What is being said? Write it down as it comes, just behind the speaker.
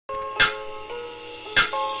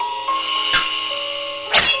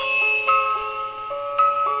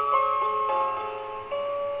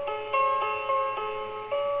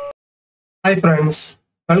Hi friends,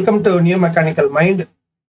 welcome to New Mechanical Mind.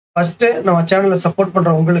 First, நம்ம சேனலை support பண்ற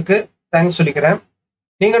உங்களுக்கு தேங்க்ஸ் சொல்லிக்கிறேன்.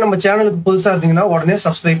 நீங்க நம்ம சேனலுக்கு புதுசா இருந்தீங்கன்னா உடனே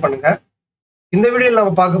சப்ஸ்கிரைப் பண்ணுங்க. இந்த வீடியோல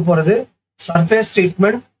நம்ம பார்க்க போறது சர்ஃபேஸ்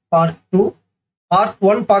ட்ரீட்மெண்ட் பார்ட் 2. பார்ட்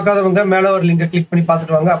 1 பார்க்காதவங்க மேல ஒரு லிங்கை கிளிக் பண்ணி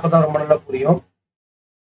பார்த்துட்டு வாங்க, அப்பதான் ரொம்ப நல்லா புரியும்.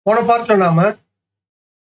 போன பார்ட்ல நாம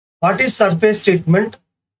what is surface treatment,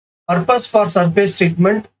 purpose for surface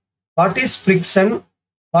treatment, what is friction,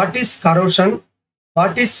 what is corrosion,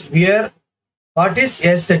 what is wear, what is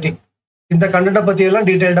aesthetic, இந்த கண்டென்ட்டை பத்தி எல்லாம்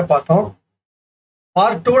டீடைல்டா பார்த்தோம்.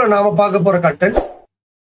 பார்ட் 2ல நாம பார்க்க போற content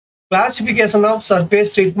classification of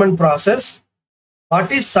surface treatment process,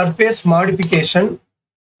 what is surface modification,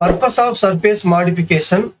 purpose of surface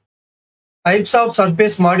modification, types of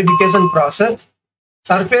surface modification process,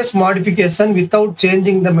 surface modification without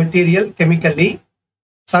changing the material chemically,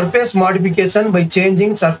 surface modification by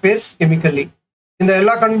changing surface chemically, இந்த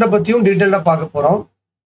எல்லா கண்டென்ட்டை பத்தியும் டீடைல்டா பார்க்க போறோம்.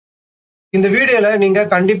 இந்த வீடியோல நீங்க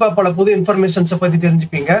கண்டிப்பா பல புது இன்ஃபர்மேஷன்ஸை பத்தி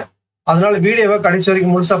தெரிஞ்சுப்பீங்க. அதனால வீடியோவை கடைசி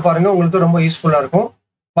வரைக்கும் முழுசா பாருங்க, உங்களுக்கு ரொம்ப யூஸ்ஃபுல்லா இருக்கும்.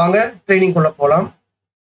 வாங்க ட்ரைனிங் குள்ள போலாம்.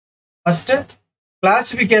 First,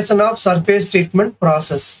 classification of surface treatment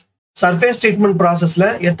process. Surface treatment ப்ராசஸ்ல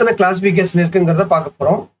எத்தனை கிளாசிஃபிகேஷன் இருக்குங்கிறத பார்க்க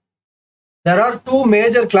போறோம். There are two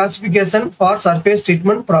major classification for surface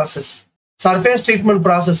treatment process. Surface treatment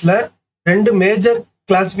processல ரெண்டு மேஜர்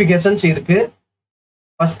கிளாசிஃபிகேஷன்ஸ் இருக்கு.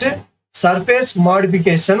 ஃபர்ஸ்ட் சர்ஃபேஸ்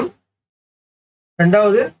மாடிஃபிகேஷன்,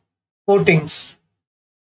 ரெண்டாவது கோட்டிங்ஸ்.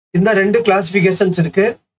 இந்த ரெண்டு கிளாசிஃபிகேஷன்ஸ் இருக்கு.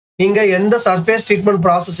 நீங்க எந்த சர்ஃபேஸ் ட்ரீட்மெண்ட்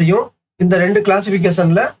ப்ராசஸையும் இந்த ரெண்டு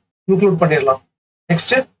கிளாசிஃபிகேஷன்ல இன்க்ளூட் பண்ணிடலாம்.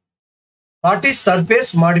 Next, what is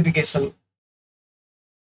surface modification.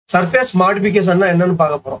 Surface மாடிஃபிகேஷன்னா என்னன்னு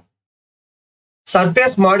பார்க்க போறோம்.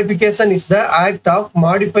 Surface modification is the act of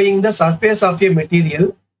modifying the surface of a material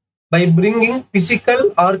by bringing physical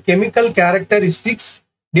or chemical characteristics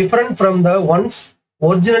different from the ones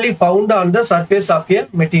originally found on the surface of a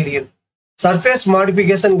material. Surface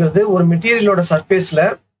modification ஒரு மெட்டீரியலோட சர்ஃபேஸ்ல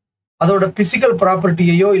அதோட physical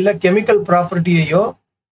ப்ராப்பர்ட்டியையோ இல்ல chemical ப்ராப்பர்ட்டியையோ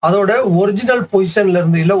அதோட original பொசிஷன்ல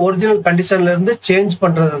இருந்து இல்ல original கண்டிஷன்ல இருந்து change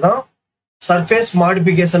பண்றது தான் சர்ஃபேஸ்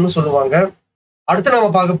மாடிஃபிகேஷன் சொல்லுவாங்க. அடுத்து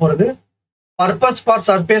நாம பார்க்க போறது purpose for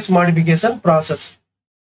surface modification process.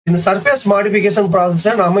 இந்த சர்ஃபேஸ் மாடிஃபிகேஷன்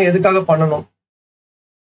ப்ராசஸை நாம எதுக்காக பண்ணணும்?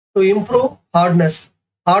 டு இம்ப்ரூவ்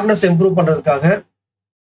ஹார்ட்னஸ் இம்ப்ரூவ் பண்றதுக்காக,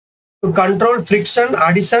 to control friction,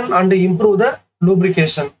 addition and improve the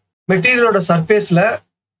lubrication. மெட்டீரியலோட சர்ஃபேஸ்ல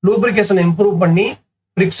லூப்ரிகேஷனை improve பண்ணி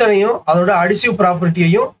ஃப்ரிக்ஷனையும் அதோட அடிசிவ்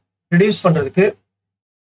ப்ராப்பர்ட்டியையும் ரிடியூஸ் பண்றதுக்கு,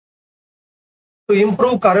 டு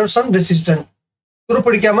இம்ப்ரூவ் கரோஷன் ரெசிஸ்டன்ட்,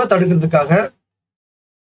 துருப்பிடிக்காம தடுக்கிறதுக்காக,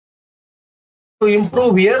 டு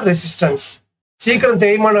இம்ப்ரூவ் வியர் ரெசிஸ்டன்ஸ், சீக்கிரம்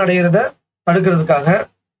தேய்மானம் அடைகிறத தடுக்கிறதுக்காக,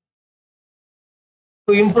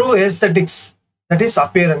 to improve ஏஸ்தெட்டிக்ஸ், that is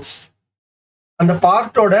appearance, அந்த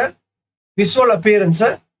பார்ட்டோட விசுவல் அப்பியரன்ஸை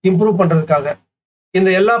இம்ப்ரூவ் பண்றதுக்காக. இந்த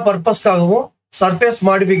எல்லா பர்பஸ்க்காகவும் சர்ஃபேஸ்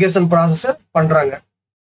மாடிஃபிகேஷன் ப்ராசஸை பண்றாங்க.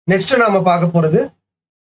 நெக்ஸ்ட் நாம பார்க்க போறது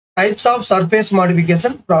types of surface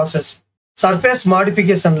modification process. Surface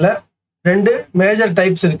மாடிஃபிகேஷன்ல ரெண்டு மேஜர்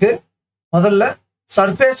டைப்ஸ் இருக்கு. முதல்ல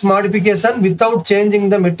surface modification without changing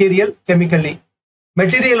the material chemically.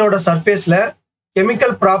 மெட்டீரியலோட சர்ஃபேஸ்ல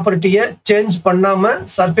chemical ப்ராப்பர்ட்டியை சேஞ்ச் பண்ணாம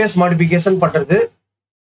சர்ஃபேஸ் மாடிஃபிகேஷன் பண்றது.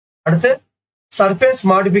 அடுத்து surface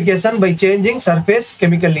modification by changing surface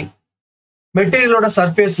chemically. மெட்டீரியலோட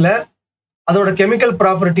சர்ஃபேஸ்ல அதோட கெமிக்கல்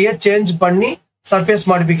ப்ராப்பர்ட்டியை சேஞ்ச் பண்ணி சர்ஃபேஸ்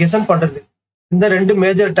மாடிஃபிகேஷன் பண்றது. இந்த ரெண்டு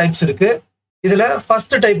மேஜர் டைப்ஸ் இருக்கு. இதுல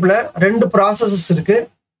ஃபர்ஸ்ட் டைப்ல ரெண்டு ப்ராசஸஸ் இருக்கு.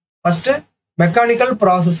 ஃபர்ஸ்ட் மெக்கானிக்கல்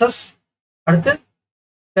ப்ராசஸஸ், அடுத்து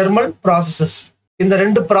தெர்மல் ப்ராசஸஸ். இந்த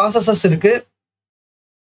ரெண்டு ப்ராசஸஸ் இருக்கு.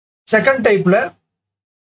 செகண்ட் டைப்ல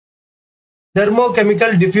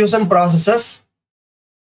தெர்மோகெமிக்கல் diffusion processes,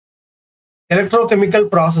 electrochemical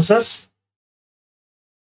processes,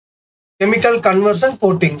 chemical conversion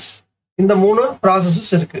coatings. இந்த மூணு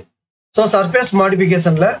ப்ராசஸஸ் இருக்கு. ஸோ சர்ஃபேஸ்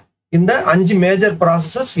மாடிஃபிகேஷன்ல இந்த 5 மேஜர்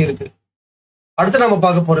ப்ராசஸஸ் இருக்கு. அடுத்து நம்ம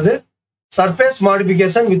பார்க்க போறது surface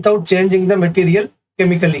modification without changing the material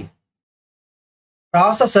chemically.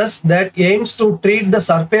 Processes that aims to treat the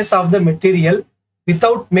surface of the material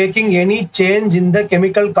without making any change in the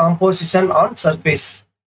chemical composition on surface.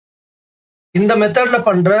 இந்த மெத்தட்ல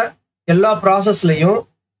பண்ற எல்லா ப்ராசஸ்லயும்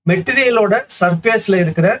மெட்டீரியலோட சர்ஃபேஸ்ல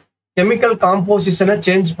இருக்கிற கெமிக்கல் காம்போசிஷனை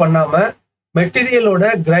சேஞ்ச் பண்ணாம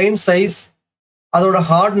மெட்டீரியலோட கிரைன் சைஸ், அதோட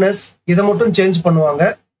hardness இதை மட்டும் change பண்ணுவாங்க.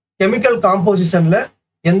 கெமிக்கல் காம்போசிஷன்ல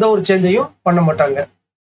எந்த ஒரு சேஞ்சையும் பண்ண மாட்டாங்க.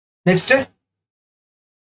 Next,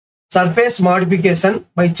 surface modification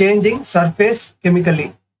by changing surface chemically.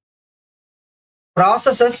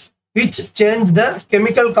 Processes which change the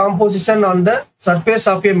chemical composition on the surface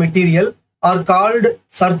of a material are called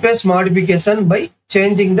surface modification by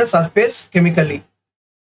changing the surface chemically.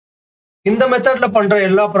 இந்த மெத்தட்ல பண்ற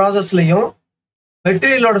எல்லா ப்ராசஸ்லயும்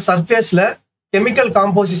மெட்டீரியலோட சர்ஃபேஸ்ல கெமிக்கல்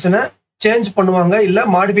காம்போசிஷனை சேஞ்ச் பண்ணுவாங்க இல்ல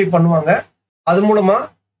மாடிஃபை பண்ணுவாங்க. அது மூலமா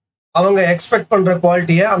அவங்க எக்ஸ்பெக்ட் பண்ற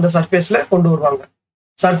குவாலிட்டியை அந்த சர்ஃபேஸ்ல கொண்டு வருவாங்க.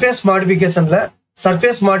 Surface மாடிஃபிகேஷன்ல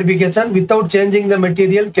surface modification without changing the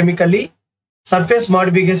material chemically, surface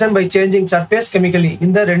modification by changing surface chemically.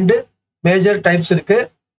 இந்த ரெண்டு மேஜர் டைப்ஸ் இருக்கு.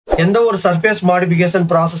 எந்த ஒரு surface modification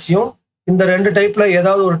ப்ராசஸையும் இந்த ரெண்டு டைப்ல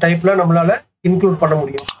ஏதாவது ஒரு டைப்ல நம்மளால இன்க்ளூட் பண்ண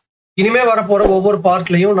முடியும். இனிமே வரப்போற ஒவ்வொரு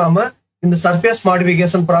பார்ட்லயும் நாம இந்த surface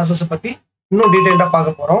modification ப்ராசஸை பத்தி இன்னும் டீடைல்டா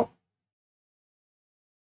பார்க்க போறோம்.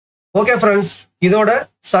 ஓகே ஃப்ரெண்ட்ஸ், இதோட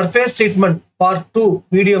சர்ஃபேஸ் ட்ரீட்மெண்ட் பார்ட் 2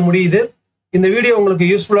 வீடியோ முடியுது. இந்த வீடியோ உங்களுக்கு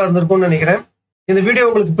யூஸ்ஃபுல்லா இருந்திருக்கும்னு நினைக்கிறேன். இந்த வீடியோ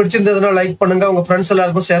உங்களுக்கு பிடிச்சிருந்ததுன்னா லைக் பண்ணுங்க, உங்க ஃப்ரெண்ட்ஸ்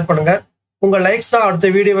எல்லாருக்கும் ஷேர் பண்ணுங்க. உங்க லைக்ஸ் தான் அடுத்த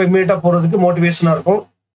வீடியோ இமீடியட்டா போறதுக்கு மோட்டிவேஷனா இருக்கும்.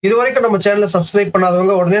 இது வரைக்கும் நம்ம சேனலை சப்ஸ்கிரைப்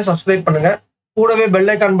பண்ணாதவங்க உடனே சப்ஸ்கிரைப் பண்ணுங்க. கூடவே பெல்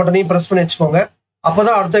ஐக்கான் பட்டனையும் பிரஸ் பண்ணி வச்சுக்கோங்க.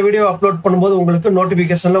 அப்பதான் அடுத்த வீடியோ அப்லோட் பண்ணும்போது உங்களுக்கு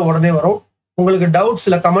நோட்டிபிகேஷன்ல உடனே வரும். உங்களுக்கு டவுட்ஸ்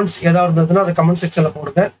இல்ல கமெண்ட்ஸ் ஏதாவது இருந்ததுன்னா அதை கமெண்ட் செக்ஷன்ல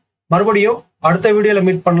போடுங்க. மறுபடியும் அடுத்த வீடியோல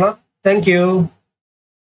மீட் பண்ணலாம். தேங்க்யூ.